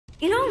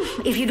You know,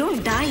 if you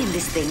don't die in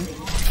this thing,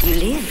 you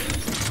live.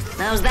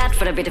 How's that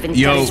for a bit of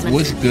encouragement? Yo,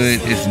 what's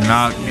good? It's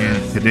Knock,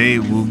 and today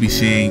we'll be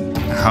seeing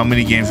how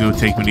many games it will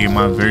take me to get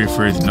my very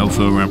first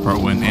no-fill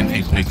Rampart win in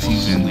Apex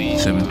Season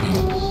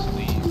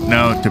 17.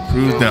 Now, to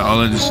prove that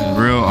all of this is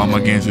real, all my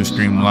games are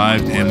streamed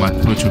live, and my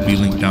Twitch will be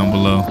linked down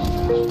below.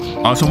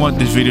 I also want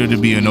this video to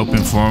be an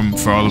open forum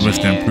for all of us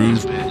to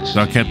improve,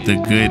 so I kept the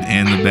good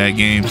and the bad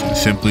games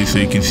simply so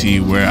you can see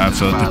where I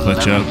failed to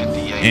clutch up,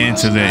 and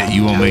so that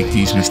you won't make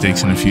these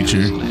mistakes in the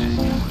future.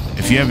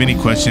 If you have any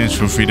questions,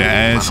 feel free to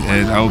ask,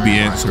 as I will be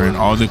answering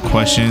all the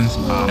questions,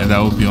 and I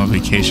will be on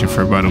vacation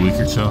for about a week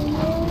or so.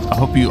 I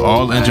hope you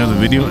all enjoy the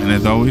video, and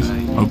as always, I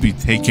hope you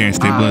take care and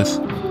stay blessed.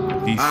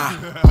 Peace.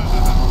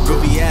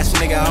 Groovy ass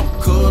nigga, I'm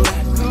cool.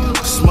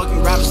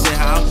 Smoking rappers say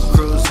how I'm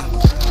cruising.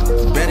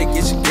 Better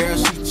get your girl,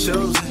 she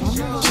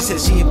choosing. She said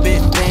she a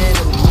big fan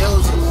of the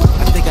music.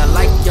 I think I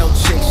like your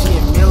chick, she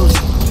in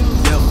music.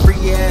 Little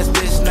free ass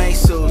bitch named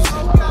Susan.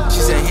 She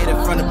said hit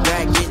it from the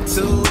back, get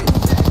to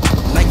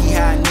it. Nike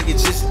high nigga,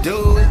 just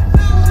do it.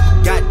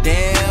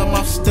 Goddamn,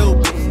 I'm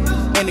stupid.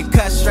 In the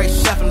cut straight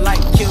shuffling like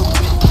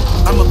Cupid.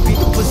 I'ma beat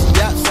the pussy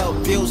up so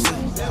abusive.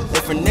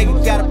 If a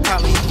nigga got a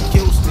problem, he can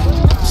Houston.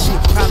 She a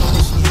problem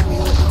when she hit me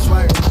with the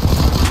twerk.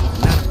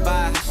 Not a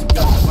vibe, she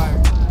go to work.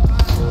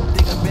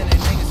 Think I've been a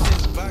nigga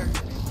since birth.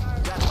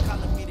 Gotta call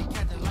me to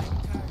catch it like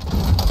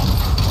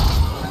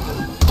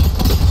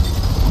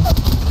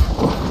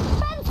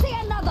Fancy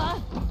another?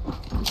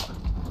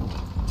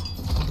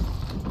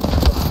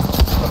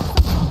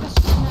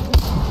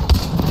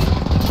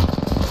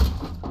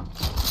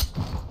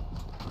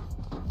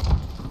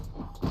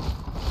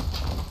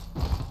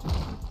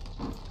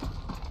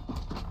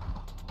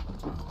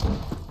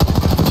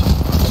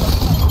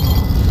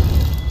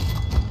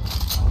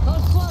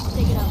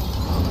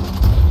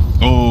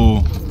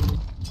 Oh,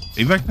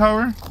 evac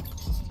tower?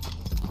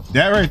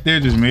 That right there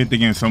just made the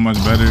game so much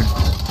better.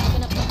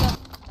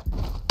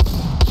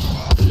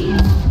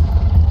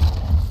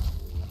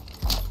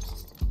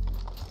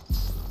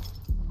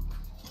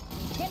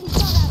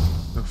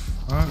 The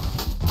fuck?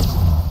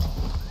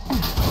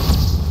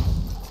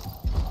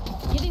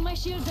 Giving my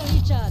shields a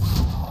recharge.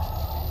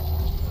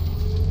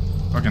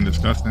 Fucking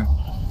disgusting.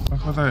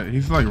 What was that?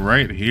 He's like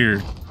right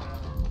here.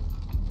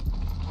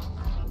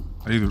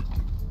 Either.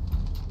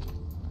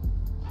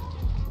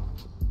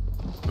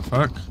 The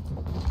fuck?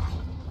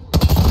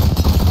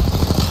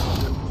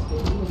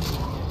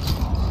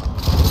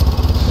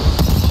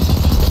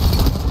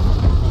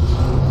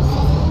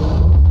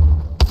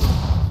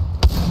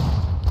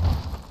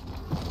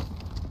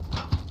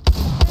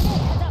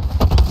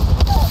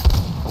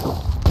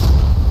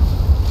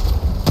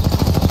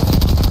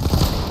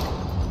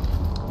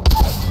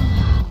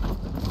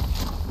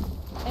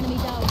 Enemy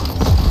down.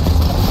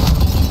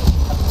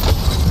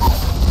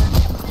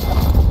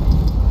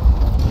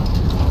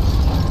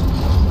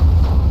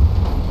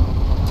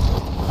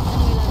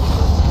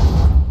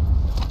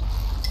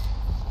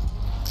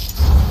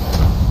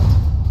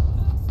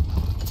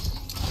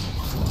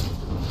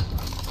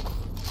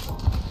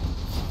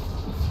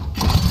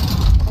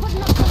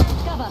 Putting up some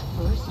cover.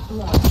 First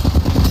blood.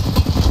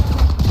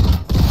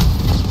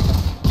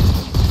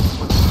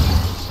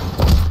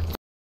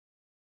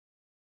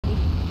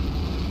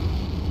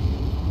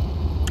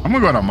 I'm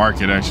gonna go to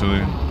market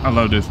actually. I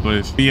love this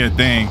place. Be a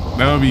thing.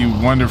 That would be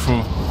wonderful.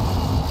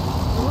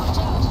 Watch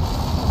out.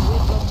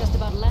 We've just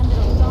about landed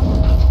on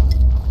something.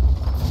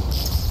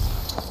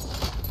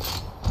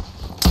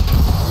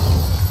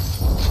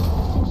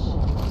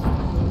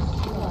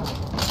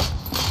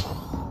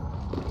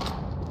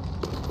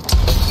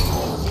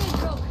 Shield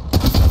broke.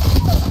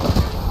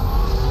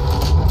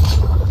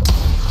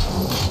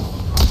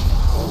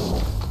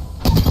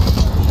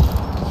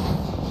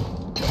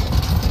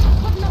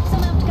 Putting up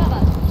some amped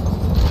cover.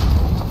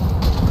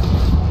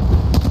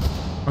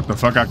 What the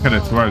fuck? I could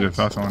have sworn I just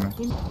saw someone.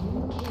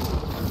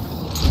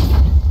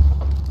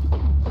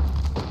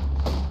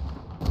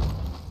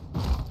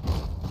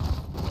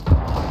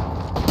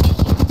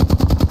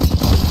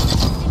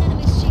 An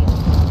enemy's shield.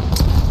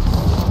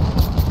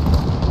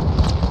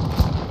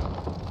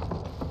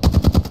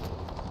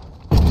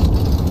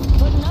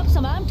 Putting up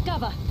some amped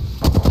cover.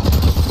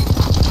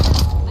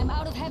 I'm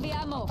out of heavy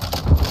ammo.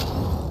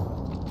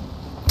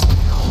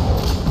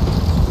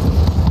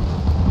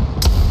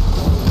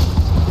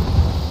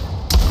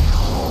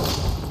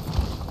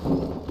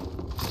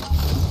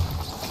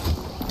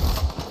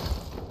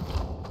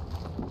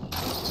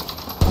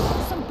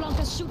 Some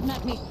blonkers shooting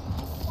at me.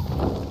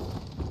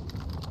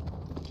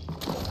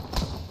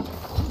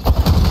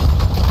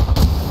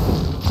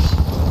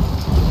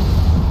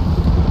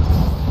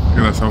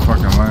 You're that's so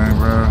fucking lame,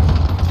 bro.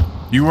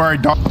 You are a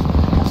dog. Some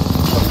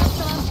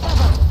amped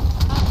cover.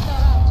 Amps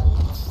are out.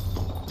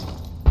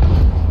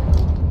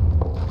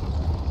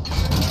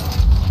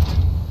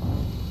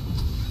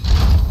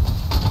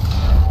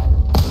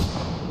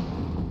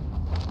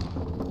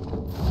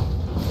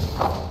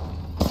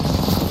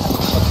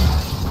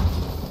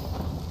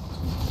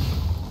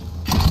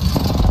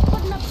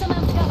 Putting up some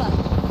amped cover.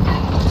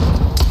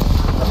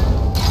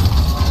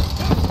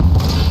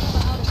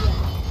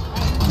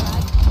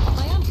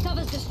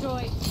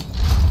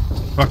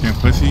 Fucking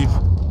pussies.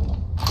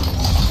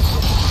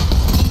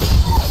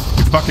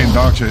 You fucking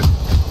dog shit.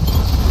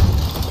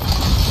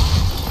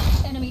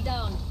 Enemy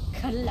down.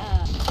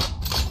 Kala.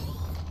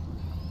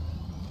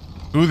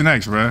 Who's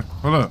next, bruh?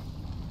 Hold up.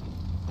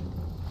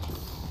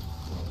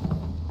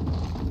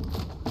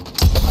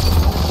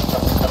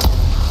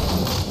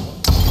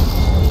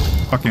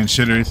 Fucking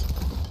shitters.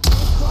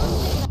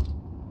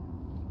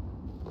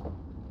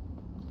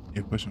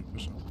 Yeah, push him,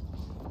 push him.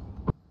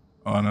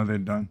 Oh, no, they're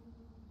done.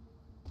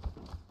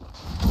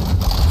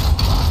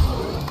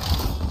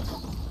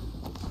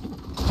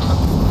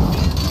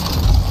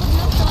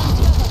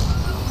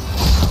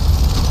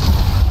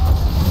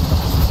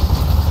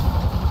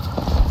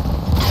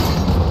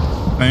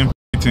 Same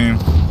team.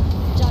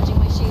 Charging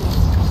my shields.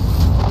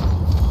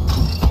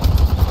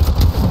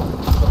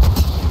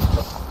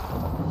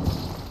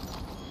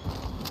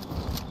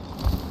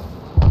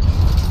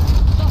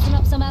 Tossing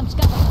up some amped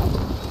cover.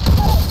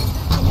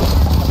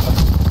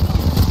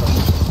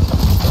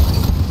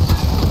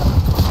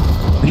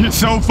 You're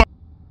so fu-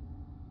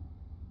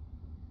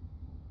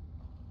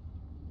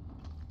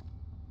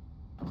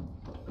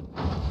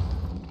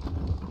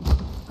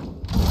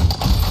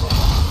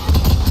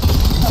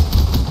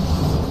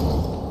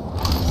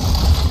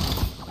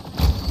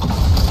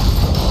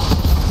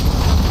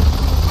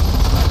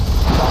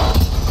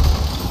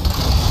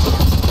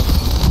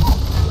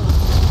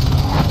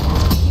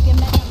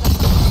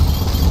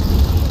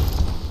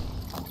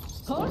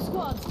 Whole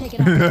squad's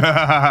taken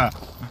out.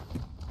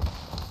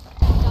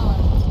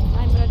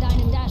 Time for a dine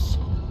and dash.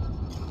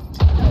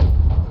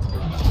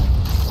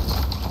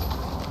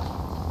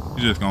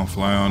 You're just gonna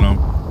fly on them.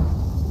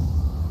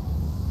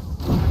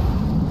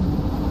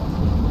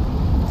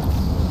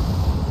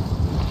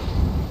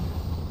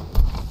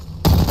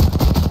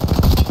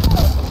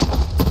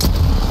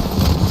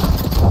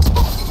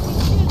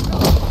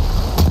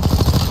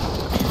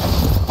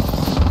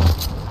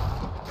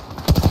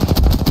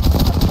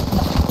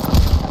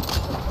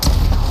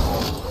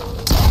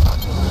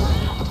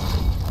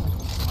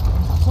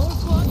 Whole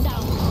squad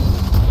down.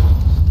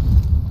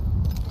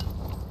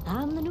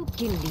 I'm the new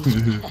kill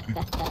leader.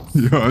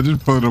 Yo, I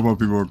just pulled up on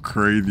people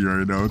crazy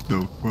right now. What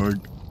the fuck?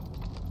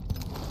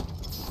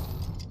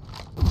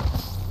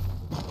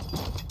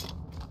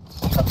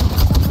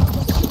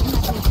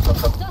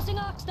 Tossing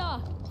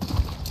Arcstar.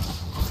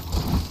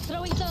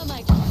 Throwing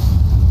thermite.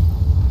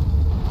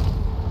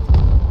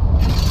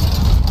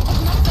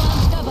 Putting up some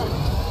amped cover.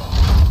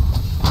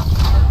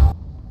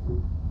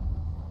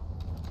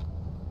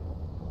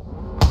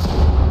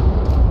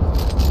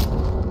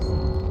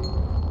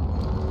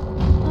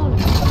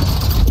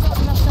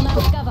 Tossing up some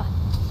amped cover.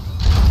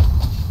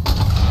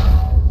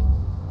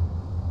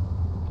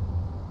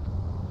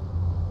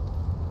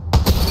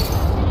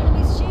 An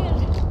enemy's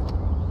shield.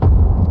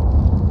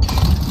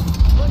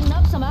 Putting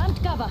up some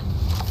amped cover.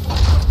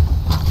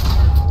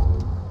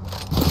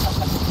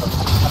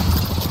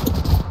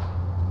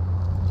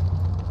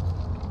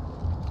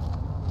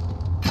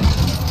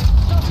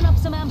 Tossing up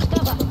some amped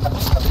cover.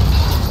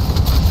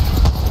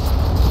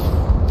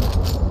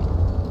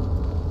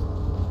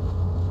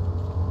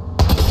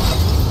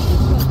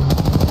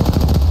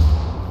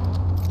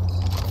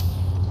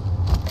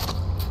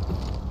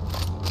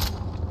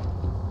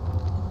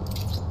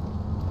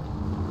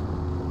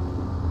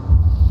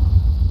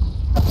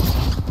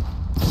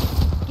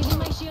 Giving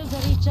my shields a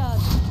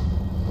recharge.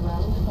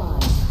 Round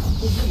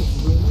 5. Beginning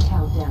ring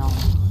countdown.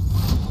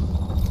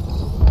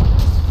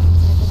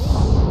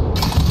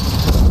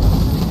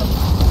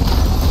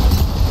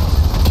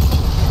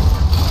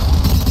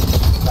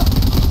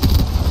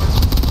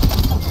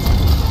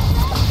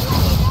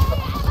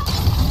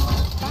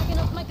 Backing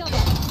up my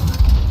cover.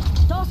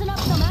 Tossing up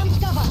some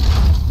amped cover.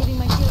 Giving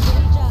my shields a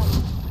recharge.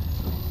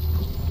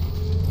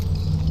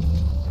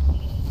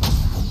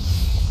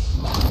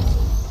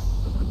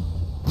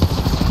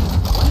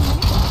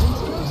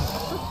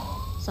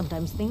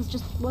 Sometimes things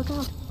just work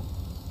out.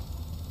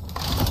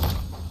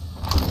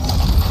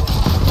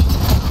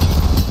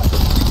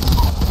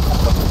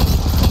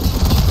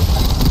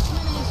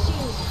 Enemy's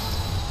shield.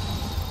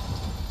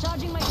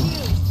 Charging my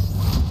shield.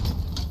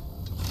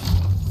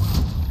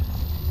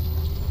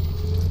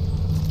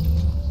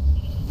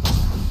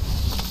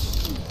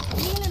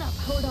 Healing up.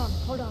 Hold on,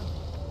 hold on.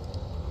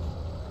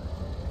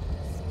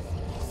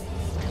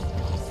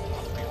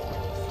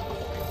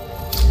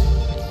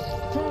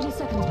 Thirty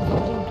seconds before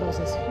the ring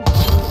closes.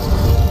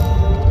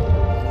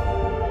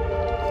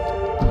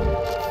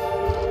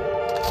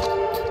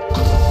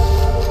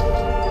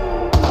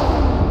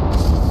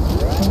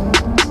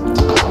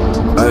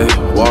 Ay,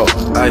 walk,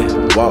 ay,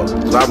 walk,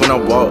 glide when I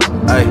walk,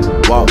 ay,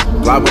 walk,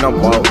 glide when I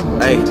walk,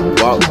 ay,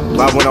 walk,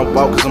 glide when I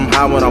walk, cause I'm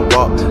high when I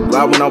walk,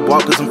 glide when I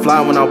walk, cause I'm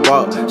fly when I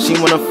walk, she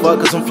wanna fuck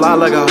cause I'm fly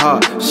like a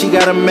hawk, she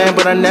got a man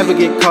but I never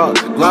get caught,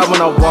 glide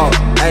when I walk,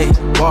 ay,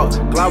 walk,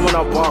 glide when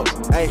I walk,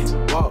 ay,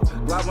 walk,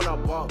 glide when I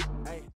walk.